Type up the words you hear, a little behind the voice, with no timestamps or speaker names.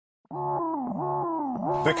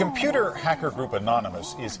The computer hacker group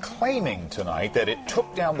Anonymous is claiming tonight that it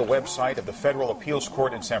took down the website of the Federal Appeals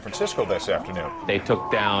Court in San Francisco this afternoon. They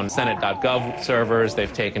took down Senate.gov servers,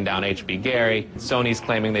 they've taken down HB Gary. Sony's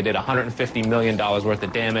claiming they did $150 million worth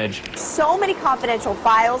of damage. So many confidential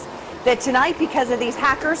files that tonight, because of these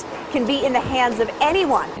hackers, can be in the hands of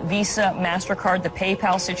anyone. Visa, MasterCard, the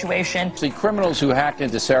PayPal situation. The criminals who hacked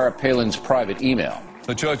into Sarah Palin's private email.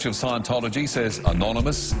 The Church of Scientology says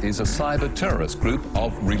Anonymous is a cyber terrorist group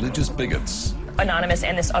of religious bigots. Anonymous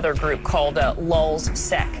and this other group called Lulz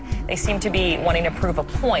Sec. They seem to be wanting to prove a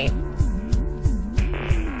point.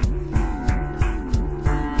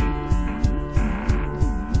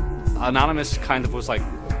 Anonymous kind of was like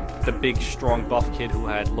the big, strong, buff kid who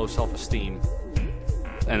had low self-esteem,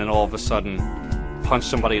 and then all of a sudden punched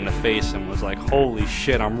somebody in the face and was like, holy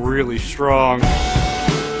shit, I'm really strong.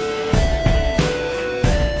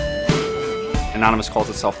 Anonymous calls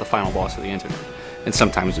itself the final boss of the internet, and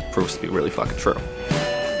sometimes it proves to be really fucking true.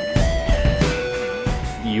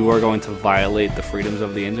 If you are going to violate the freedoms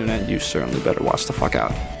of the internet, you certainly better watch the fuck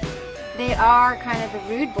out. They are kind of the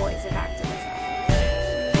rude boys of activism.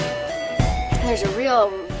 There's a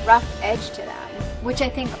real rough edge to them, which I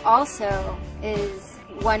think also is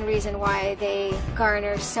one reason why they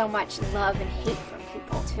garner so much love and hate from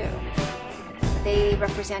people too. They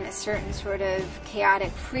represent a certain sort of chaotic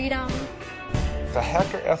freedom. The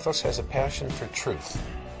hacker ethos has a passion for truth.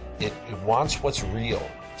 It wants what's real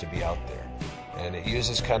to be out there. And it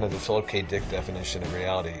uses kind of the Philip K. Dick definition of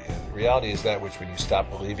reality. And reality is that which, when you stop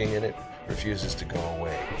believing in it, refuses to go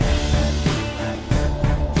away.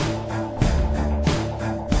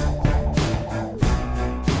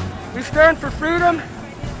 We stand for freedom.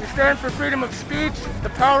 We stand for freedom of speech, the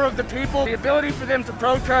power of the people, the ability for them to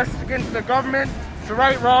protest against the government, to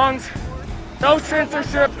right wrongs. No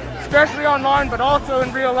censorship, especially online, but also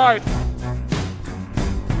in real life.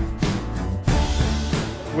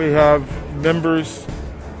 We have members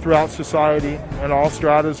throughout society and all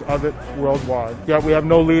stratas of it worldwide. Yet we have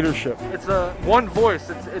no leadership. It's a one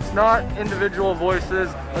voice. It's not individual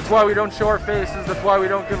voices. That's why we don't show our faces. That's why we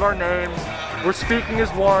don't give our names. We're speaking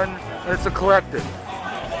as one, and it's a collective.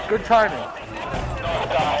 Good timing.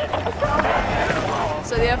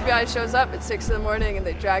 So the FBI shows up at 6 in the morning and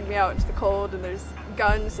they drag me out into the cold, and there's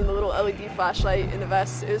guns and the little LED flashlight in the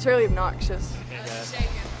vest. It was really obnoxious.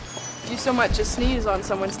 If you so much as sneeze on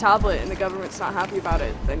someone's tablet and the government's not happy about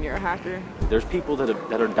it, then you're a hacker. There's people that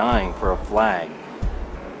are dying for a flag,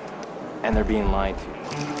 and they're being lied to.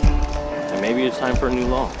 And maybe it's time for a new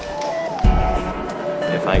law.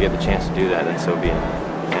 If I get the chance to do that, then so be it.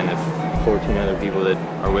 And if 14 other people that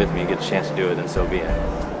are with me get the chance to do it, then so be it.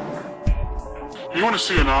 You want to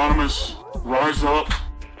see Anonymous rise up,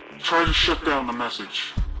 try to shut down the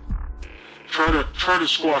message. Try to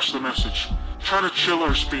squash the message. Try to chill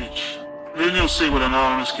our speech. Then you'll see what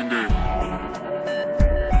Anonymous can do.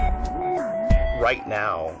 Right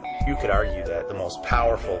now, you could argue that the most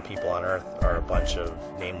powerful people on earth are a bunch of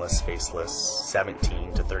nameless, faceless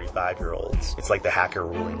 17 to 35-year-olds. It's like the hacker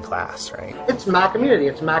ruling class, right? It's my community,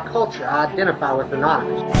 it's my culture. I identify with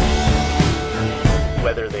Anonymous.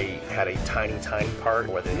 Whether they had a tiny part,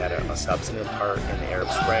 or whether they had a substantive part in the Arab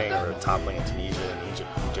Spring or toppling of Tunisia and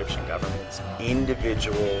Egyptian governments,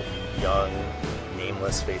 individual, young,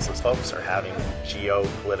 nameless, faceless folks are having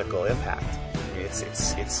geopolitical impact.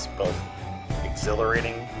 It's both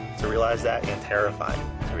exhilarating to realize that and terrifying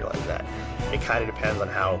to realize that. It kind of depends on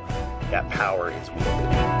how that power is wielded.